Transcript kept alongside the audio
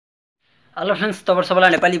Hello friends, तपाईहरु सबैलाई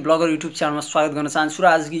Nepali bagger YouTube च्यानलमा स्वागत गर्न चाहन्छु। र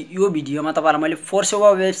आजको यो भिडियोमा तपाईहरुलाई मैले सेवा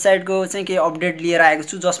वेबसाइटको चाहिँ के अपडेट लिएर आएको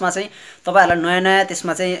छु, जसमा चाहिँ तपाईहरुलाई नयाँ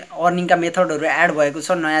त्यसमा चाहिँ अर्निङका मेथडहरु एड भएको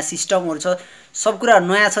छ, नयाँ सिस्टमहरु छ, सब कुरा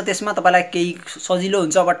नयाँ छ। त्यसमा तपाईलाई केही सजिलो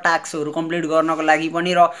हुन्छ अब टास्कहरु कम्प्लिट गर्नको लागि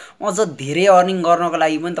पनि, र अझ धेरै अर्निङ गर्नको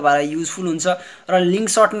लागि पनि तपाईलाई युजफुल हुन्छ। र लिंक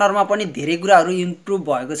सर्टनरमा पनि धेरै कुराहरु इम्प्रुभ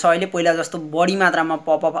भएको छ। अहिले पहिला जस्तो बढी मात्रामा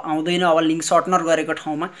पपअप आउँदैन। अब लिंक सर्टनर गरेको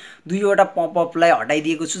ठाउँमा दुईवटा पपअपलाई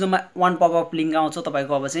हटाइदिएको छु, जम्मा वन पपअप लिंक आउँछ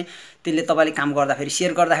तपाईको। अब चाहिँ त्यसले तपाईले काम गर्दाखेरि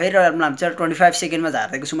शेयर गर्दाखेरि र 25 सेकेन्डमा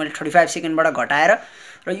झार्दिएको छु मैले, 35 सेकेन्डबाट घटाएर।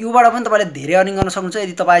 र योबाट पनि तपाईले धेरै अर्निङ गर्न सक्नुहुन्छ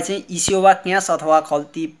यदि तपाई चाहिँ इसेवा क्याश अथवा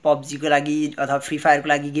खल्ती पबजी को लागि अथवा फ्री फायर को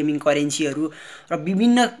लागि गेमिङ करेन्सीहरु र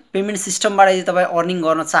विभिन्न पेमेन्ट सिस्टमबाट यदि तपाई अर्निङ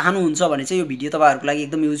गर्न चाहनुहुन्छ भने चाहिँ यो भिडियो तपाईहरुको लागि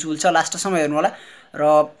एकदम युजफुल छ। लास्टसम्म हेर्नु होला। र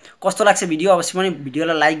कस्तो लाग्छ भिडियो अवश्य पनि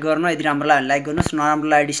भिडियोलाई लाइक गर्नु, यदि राम्रो लाग्यो भने लाइक गर्नुस्, नराम्रो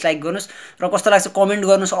लाग्यो डिसलाइक गर्नुस्, र कस्तो लाग्छ कमेन्ट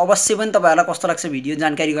गर्नुस्। अवश्य पनि तपाईहरुलाई कस्तो लाग्छ भिडियो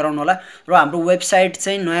जानकारी गराउनु होला। र हाम्रो वेबसाइट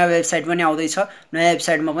चाहिँ नयाँ वेबसाइट पनि आउँदैछ। नयाँ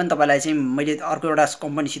वेबसाइटमा पनि तपाईलाई चाहिँ मैले अर्को एउटा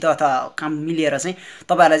कम्पनीसित अथवा काम मिलेर चाहिँ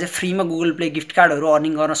तपाईहरुलाई चाहिँ फ्रीमा गुगल प्ले गिफ्ट कार्डहरु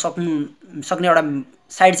अर्निङ गर्न सक्ने एउटा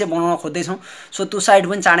साइट चाहिँ बनाउन खोज्दै छौं। सो त्यो साइट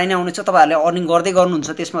पनि चाँडै नै आउनेछ। तपाईहरुले अर्निङ गर्दै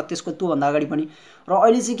गर्नुहुन्छ त्यसमा, त्यसको त्यो भन्दा अगाडि पनि। र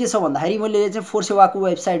अहिले चाहिँ के छ भन्दाखेरि मैले चाहिँ सेवाको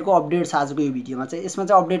वेबसाइटको अपडेट छ आजको यो भिडियोमा चाहिँ। यसमा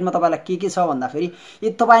चाहिँ अपडेटमा तपाईलाई के छ भन्दाखेरि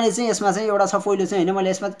यदि तपाईले चाहिँ यसमा चाहिँ एउटा छ पहिलो चाहिँ हैन, मैले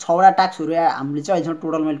यसमा 6 वटा टास्कहरु हामीले चाहिँ अहिलेसम्म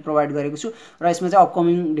टोटल मैले प्रोवाइड गरेको छु। र यसमा चाहिँ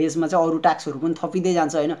अपकमिङ डेजमा चाहिँ अरु टास्कहरु पनि थपिँदै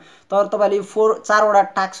जान्छ हैन। तर तपाईले 4 वटा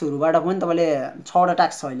टास्कहरुबाट पनि तपाईले 6 वटा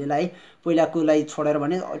टास्क छ अहिलेलाई पहिलाकोलाई छोडेर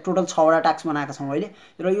भने टोटल 6 वटा टास्क बनाएको छौं अहिले।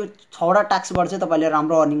 र यो 6 वटा टास्कबाट चाहिँ तपाईले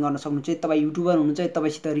राम्रो अर्निङ गर्न सक्नुहुन्छ। यदि तपाई युट्युबर हुनुहुन्छ, यदि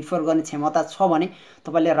तपाईसित रिफर गर्ने क्षमता छ भने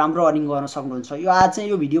तपाईले राम्रो अर्निङ गर्न सक्नुहुन्छ। यो आज चाहिँ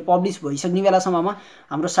यो भिडियो पब्लिश भइसक्ने बेलासम्ममा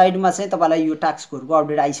हाम्रो साइटमा चाहिँ तपाईलाई यो टास्कहरुको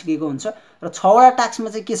अपडेट आइसकेको हुन्छ। र 6 वटा टास्कमा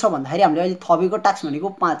चाहिँ के छ भन्दाखेरि हामीले अहिले थपेको टास्क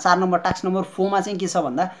भनेको 4 नम्बर टास्क नम्बर 4 मा चाहिँ के छ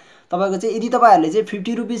भन्दा तपाईको चाहिँ यदि तपाईहरुले चाहिँ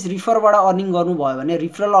 50 रुपैयाँ रिफरबाट अर्निङ गर्नुभयो भने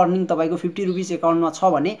रिफरल अर्निङ तपाईको 50 रुपैयाँ अकाउन्टमा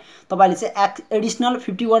छ भने तपाईले चाहिँ एडिशनल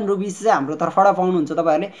 51 रुपैयाँ चाहिँ हाम्रो तर्फबाट पाउनुहुन्छ।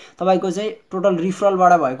 तपाईहरुले तपाईको चाहिँ टोटल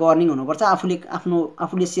रिफरलबाट भएको अर्निङ हुनुपर्छ।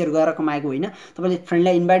 आफूले शेयर गरेर कमाएको होइन। तपाईले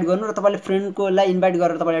फ्रेन्डलाई इन्भाइट गर्नु र तपाईले फ्रेन्डकोलाई इन्भाइट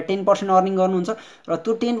गरेर तपाईले 10% अर्निङ गर्नुहुन्छ। र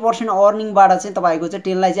त्यो 10% अर्निङबाट चाहिँ तपाईको चाहिँ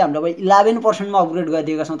 10 लाई चाहिँ हामीले 11% मा अपग्रेड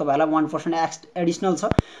गरिदिएका छौं। तपाईहरुलाई 1% एडिशनल छ।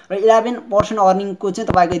 र 11% अर्निङको चाहिँ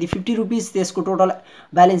तपाईको यदि 50 रुपैयाँ त्यसको टोटल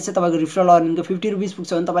ब्यालेन्स चाहिँ तपाईको रिफरल अर्निङको 50 रुपैयाँ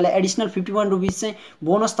पुग्छ भने तपाईलाई एडिशनल 51 रुपैयाँ चाहिँ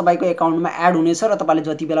बोनस तपाईको एकाउन्टमा एड हुनेछ। र तपाईले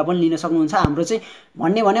जति बेला पनि लिन सक्नुहुन्छ। हाम्रो चाहिँ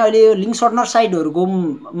भन्ने भने अहिले यो लिंक सर्टनर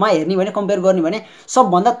साइटहरुकोमा हेर्ने भने कम्पेयर गर्ने भने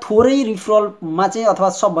सबभन्दा थोरै रिफरलमा चाहिँ अथवा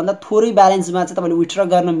सबभन्दा थोरै ब्यालेन्समा चाहिँ तपाईले विथड्र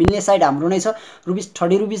गर्न मिल्ने साइट हाम्रो नै छ।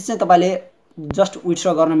 ₹30 रुपैयाँ चाहिँ तपाईले जस्ट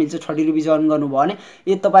विथड्र गर्न मिल्छ। 30 रुपैयाँ अर्न गर्नुभयो भने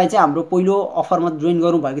यदि तपाई चाहिँ हाम्रो पहिलो अफरमा जोइन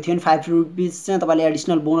गर्नुभएको थियो भने 5 रुपैयाँ चाहिँ तपाईले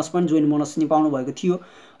एडिशनल बोनस पनि जोइन बोनस नि पाउनु भएको थियो।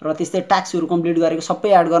 र त्यस्तै टास्कहरु कम्प्लिट गरेको सबै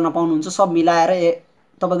एड गर्न पाउनुहुन्छ। सब मिलाएर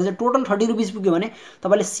तपाईको चाहिँ टोटल 30 रुपैयाँ पुग्यो भने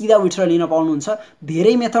तपाईले सिधा विथड्र लिन पाउनुहुन्छ।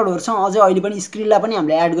 धेरै मेथडहरु छ। अझै अहिले पनि स्क्रिललाई पनि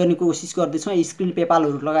हामीले एड गर्ने कोसिस गर्दै छौं। स्क्रिल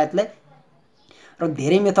पेपालहरु लगायतलाई र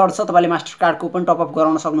धेरै मेथड छ। तपाईले मास्टर कार्डको पनि टप अप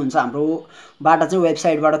गराउन सक्नुहुन्छ हाम्रोबाट चाहिँ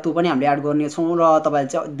वेबसाइटबाट। त्यो पनि हामीले एड गर्ने छौं। र तपाईले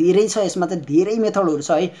चाहिँ धेरै छ यसमा चाहिँ धेरै मेथडहरु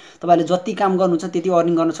छ है। तपाईले जति काम गर्नुहुन्छ त्यति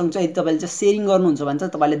अर्निङ गर्न सक्नुहुन्छ। यदि तपाईले चाहिँ शेयरिङ गर्नुहुन्छ भने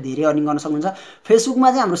चाहिँ तपाईले धेरै अर्निङ गर्न सक्नुहुन्छ। फेसबुकमा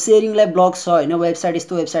चाहिँ हाम्रो शेयरिङलाई ब्लग छ हैन। वेबसाइट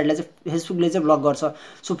यस्तो वेबसाइटलाई चाहिँ फेसबुकले चाहिँ ब्लग गर्छ।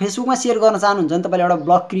 सो फेसबुकमा शेयर गर्न चाहनुहुन्छ भने तपाईले एउटा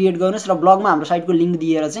ब्लग क्रिएट गर्नुस् र ब्लगमा हाम्रो साइटको लिंक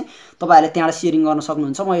दिएर चाहिँ तपाईहरुले त्यहाँबाट शेयरिङ गर्न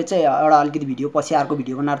सक्नुहुन्छ। म यो चाहिँ एउटा अलिकति भिडियो पछि अर्को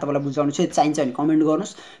भिडियो बनाएर तपाईलाई बुझाउनु छु। चाहिन्छ भने कमेन्ट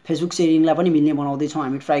गर्नुस्। फेसबुक शेयरिङलाई पनि मिल्ने बनाउँदै छौं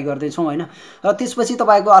हामी, ट्राई गर्दै छौं हैन। र त्यसपछि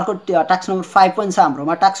तपाईको अर्को टास्क नम्बर 5 पनि छ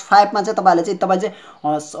हाम्रोमा। टास्क 5 मा चाहिँ तपाईले चाहिँ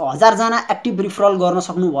 1000 जना एक्टिभ रिफरल गर्न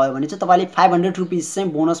सक्नु भयो भने चाहिँ तपाईले 500 रुपैयाँ चाहिँ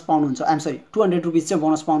बोनस पाउनुहुन्छ। 200 रुपैयाँ चाहिँ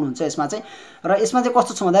बोनस पाउनुहुन्छ यसमा चाहिँ। र यसमा चाहिँ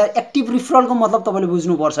कस्तो छ भन्दा एक्टिभ रिफरलको मतलब तपाईले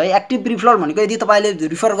बुझ्नुपर्छ है। एक्टिभ रिफरल भनेको यदि तपाईले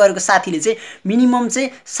रिफर गरेको साथीले चाहिँ मिनिमम चाहिँ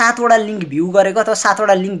 7 वटा लिंक भ्यू गरेको अथवा 7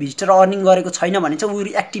 वटा लिंक भिजिटर अर्निङ गरेको छैन भने चाहिँ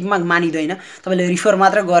उ एक्टिभमा मानिदैन। तपाईले रिफर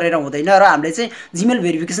मात्र गरेर हुँदैन। र हामीले चाहिँ जीमेल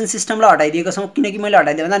भेरिफिकेसन सिस्टमलाई हटाइदिएका छौं। किनकि मैले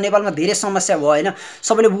हटाइदिए भन्दा नेपालमा धेरै समस्या भयो हैन।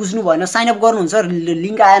 सबैले बुझ्नु भएन। साइन अप गर्नुहुन्छ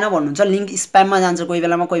लिंक आएन भन्नुहुन्छ, लिंक स्प्याममा जान्छ कोही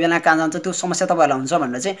बेला कहाँ जान्छ, त्यो समस्या तपाईहरुलाई हुन्छ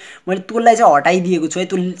भनेर चाहिँ मैले त्यसलाई चाहिँ हटाइदिएको छु है।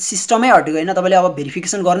 त्यो सिस्टमै हटेको हैन। तपाईले अब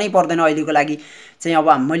भेरिफिकेसन गर्नै पर्दैन अहिलेको लागि चाहिँ। अब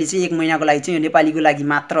मैले चाहिँ 1 महिनाको लागि चाहिँ यो नेपालीको लागि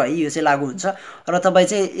मात्र है यो चाहिँ लागू हुन्छ। र तपाई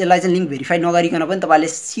चाहिँ यसलाई चाहिँ लिंक भेरिफाई नगरिकन पनि तपाईले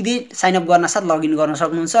सिधै साइन अप गर्न साथ लगइन गर्न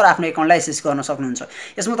सक्नुहुन्छ र आफ्नो एकाउन्टलाई एक्सेस गर्न सक्नुहुन्छ।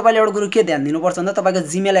 यसमा तपाईले एउटा कुरो के ध्यान दिनुपर्छ भन्दा तपाईको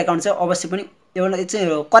जीमेल एकाउन्ट चाहिँ अवश्य पनि एउटा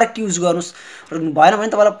चाहिँ करेक्ट युज गर्नुस्। र भएन भने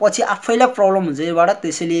तपाईलाई पछि आफैलाई प्रब्लम हुन्छ यसबाट।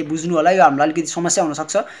 त्यसैले बुझ्नु होला। यो हामीलाई अलिकति समस्या हुन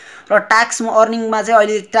सक्छ। र टास्कमा अर्निङमा चाहिँ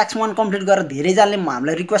अहिले टास्क 1 कम्प्लिट गरेर धेरै जनाले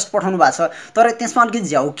हामीलाई रिक्वेस्ट पठाउनु भएको छ। तर त्यसमा अलिकति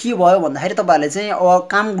झ्याउ के भयो भन्दाखेरि तपाईहरुले चाहिँ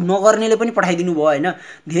काम नगर्नेले पनि पठाइदिनु भयो हैन।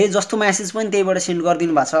 धेरै जस्तो मेसेज पनि त्यहीबाट सेन्ड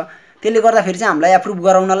गरिदिनु भएको छ। त्यसले गर्दाखेरि चाहिँ हामीलाई एप्रुभ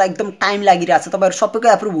गराउनलाई एकदम टाइम लागिरहेको छ। तपाईँहरू सबैको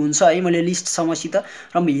एप्रुभ हुन्छ है, मैले लिस्टसम्मसित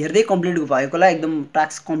र हेर्दै कम्प्लिट भएकोलाई एकदम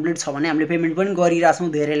टास्क कम्प्लिट छ भने हामीले पेमेन्ट पनि गरिरहेछौँ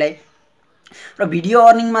धेरैलाई। र भिडियो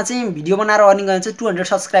अर्निङमा चाहिँ भिडियो बनाएर अर्निङ गर्ने चाहिँ 200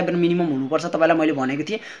 सब्सक्राइबर मिनिमम हुनुपर्छ तपाईँलाई मैले भनेको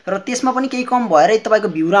थिएँ। र त्यसमा पनि केही कम भएर तपाईँको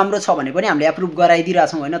भ्यू राम्रो छ भने पनि हामीले एप्रुभ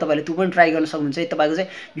गराइदिरहेछौँ होइन। तपाईँले त्यो पनि ट्राई गर्न सक्नुहुन्छ। तपाईँको चाहिँ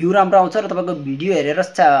भ्यू राम्रो आउँछ र तपाईँको भिडियो हेरेर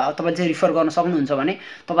तपाईँले चाहिँ रिफर गर्न सक्नुहुन्छ भने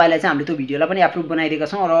तपाईँलाई चाहिँ हामीले त्यो भिडियोलाई पनि एप्रुभ बनाइदिएका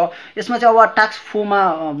छौँ। र यसमा चाहिँ अब टास्क 4 मा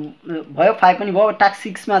भयो, 5 पनि भयो, टास्क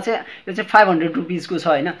 6 मा चाहिँ यो चाहिँ 500 रुपिसको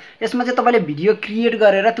छ होइन। यसमा चाहिँ तपाईँले भिडियो क्रिएट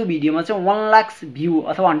गरेर त्यो भिडियोमा चाहिँ 1 लाख भ्यू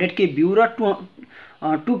अथवा 100K भ्यू र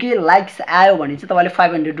 2K लाइक्स आयो भने चाहिँ तपाईँले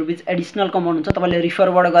 500 रुपिस एडिसनल कमाउनुहुन्छ। तपाईँले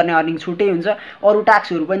रिफरबाट गर्ने अर्निङ छुट्टै हुन्छ। अरू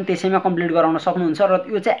टास्कहरू पनि त्यसैमा कम्प्लिट गराउन सक्नुहुन्छ र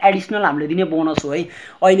यो चाहिँ एडिसनल हामीले दिने बोनस हो है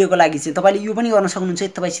अहिलेको लागि चाहिँ। तपाईँले यो पनि गर्न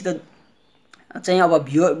सक्नुहुन्छ। तपाईँसित चाहिँ अब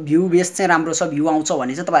भ्यू बेस चाहिँ राम्रो छ, भ्यू आउँछ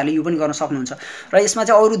भने चाहिँ तपाईँहरूले यो पनि गर्न सक्नुहुन्छ। र यसमा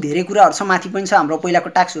चाहिँ अरू धेरै कुराहरू छ, माथि पनि छ हाम्रो पहिलाको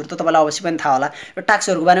टास्कहरू त तपाईँलाई अवश्य पनि थाहा होला। र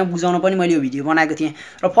टास्कहरूको बारेमा बुझाउन पनि मैले यो भिडियो बनाएको थिएँ।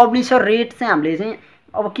 र पब्लिसर रेट चाहिँ हामीले चाहिँ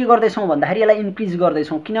अब के गर्दैछौँ भन्दाखेरि यसलाई इन्क्रिज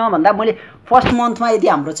गर्दैछौँ। किन भन्दा मैले फर्स्ट मन्थमा यदि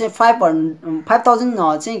हाम्रो चाहिँ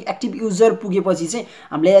 5000 चाहिँ एक्टिभ युजर पुगेपछि चाहिँ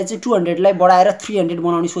हामीले चाहिँ 200लाई बढाएर 300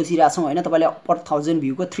 बनाउने सोचिरहेछौँ होइन। तपाईँले पर 1000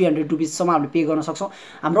 भ्यूको 300 रुपिससम्म हामीले पे गर्न सक्छौँ।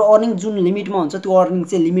 हाम्रो अर्निङ जुन लिमिटमा हुन्छ त्यो अर्निङ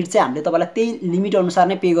चाहिँ लिमिट चाहिँ हामीले तपाईँलाई त्यही लिमिट अनुसार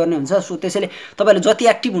नै पे गर्ने हुन्छ। सो त्यसैले तपाईँले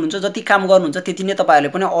जति एक्टिभ हुनुहुन्छ, जति काम गर्नुहुन्छ, त्यति नै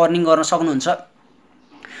तपाईँहरूले पनि अर्निङ गर्न सक्नुहुन्छ।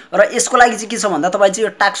 र यसको लागि चाहिँ के छ भन्दा तपाईँ चाहिँ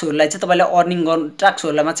यो टास्कहरूलाई चाहिँ तपाईँले अर्निङ गर्नु,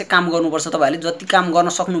 टास्कहरूमा चाहिँ काम गर्नुपर्छ। तपाईँहरूले जति काम गर्न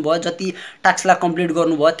सक्नुभयो, जति टास्कलाई कम्प्लिट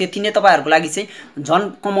गर्नुभयो, त्यति नै तपाईँहरूको लागि चाहिँ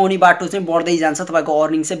झन् कमाउने बाटो चाहिँ बढ्दै जान्छ। तपाईँको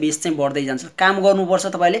अर्निङ चाहिँ बेस चाहिँ बढ्दै जान्छ। काम गर्नुपर्छ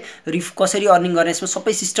तपाईँले। कसरी अर्निङ गर्ने यसमा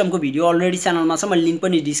सबै सिस्टमको भिडियो अलरेडी च्यानलमा छ, मैले लिङ्क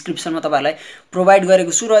पनि डिस्क्रिप्सनमा तपाईँहरूलाई प्रोभाइड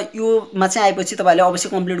गरेको छु। र योमा चाहिँ आएपछि तपाईँले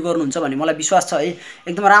अवश्य कम्प्लिट गर्नुहुन्छ भन्ने मलाई विश्वास छ है।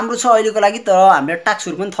 एकदम राम्रो छ अहिलेको लागि। तर हामीले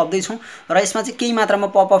टास्कहरू पनि थप्दैछौँ र यसमा चाहिँ केही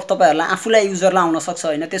मात्रामा पपअप तपाईँहरूलाई आफूलाई युजरलाई आउन सक्छ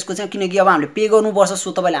होइन। त्यसको चाहिँ किनकि अब हामीले पे गर्नुपर्छ।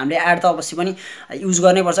 सो तपाईँले हामीले एड त अवश्य पनि युज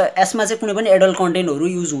गर्नैपर्छ। यसमा चाहिँ कुनै पनि एडल्ट कन्टेन्टहरू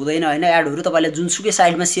युज हुँदैन होइन। एडहरू तपाईँले जुनसुकै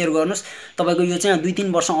साइडमा सेयर गर्नुहोस्, तपाईँको यो चाहिँ 2-3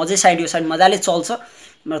 वर्ष अझै यो साइड मजाले चल्छ।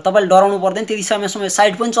 र तपाईँले डराउनु पर्दैन, त्यति समयसम्म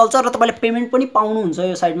साइड पनि चल्छ र तपाईँले पेमेन्ट पनि पाउनुहुन्छ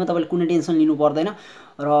यो साइडमा। तपाईँले कुनै टेन्सन लिनु पर्दैन।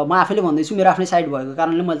 र म आफैले भन्दैछु, मेरो आफ्नै साइड भएको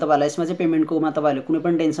कारणले मैले तपाईँहरूलाई यसमा चाहिँ पेमेन्टकोमा तपाईँहरूले कुनै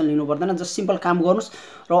पनि टेन्सन लिनु पर्दैन। जस्ट सिम्पल काम गर्नुहोस्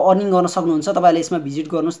र अर्निङ गर्न सक्नुहुन्छ। तपाईँले यसमा भिजिट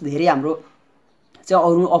गर्नुहोस्। धेरै हाम्रो चाहिँ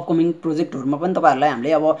अरू अपकमिङ प्रोजेक्टहरूमा पनि तपाईँहरूलाई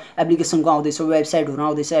हामीले अब एप्लिकेसनको आउँदैछ, वेबसाइटहरू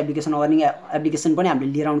आउँदैछ, एप्लिकेसन अर्निङ एप्लिकेसन पनि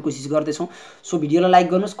हामीले लिएर आउने कोसिस गर्दैछौँ। सो भिडियोलाई लाइक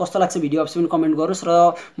गर्नुहोस्, कस्तो लाग्छ भिडियो अवश्य पनि कमेन्ट गर्नुहोस्। र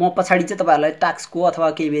म पछाडि चाहिँ तपाईँहरूलाई टास्कको अथवा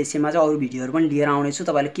केही विषयमा चाहिँ अरू भिडियोहरू पनि लिएर आउनेछु।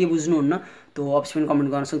 तपाईँले के बुझ्नुहुन्न त्यो अवश्य पनि कमेन्ट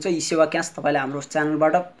गर्न सक्छ। इसेवा क्यास तपाईँले हाम्रो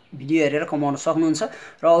च्यानलबाट भिडियो हेरेर कमाउन सक्नुहुन्छ।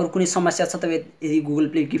 र अरू कुनै समस्या छ, तपाईँ यदि गुगल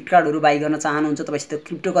प्ले गिफ्ट कार्डहरू बाई गर्न चाहनुहुन्छ, तपाईँसित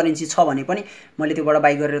क्रिप्टो करेन्सी छ भने पनि मैले त्योबाट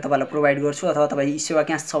बाई गरेर तपाईँलाई प्रोभाइड गर्छु। अथवा तपाईँ इसेवा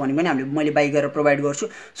क्यास छ भने पनि मैले बाई गरेर प्रोभाइड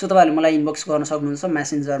गर्छु। सो तपाईँहरूले मलाई इनबक्स गर्न सक्नुहुन्छ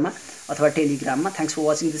मेसेन्जरमा अथवा टेलिग्राममा। Thanks for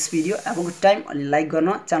watching this video. Have a good time. अनि लाइक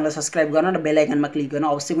गर्न, च्यानललाई सब्सक्राइब गर्न र बेल आइकनमा क्लिक गर्न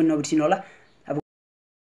अवश्य पनि नबिर्सिनु होला।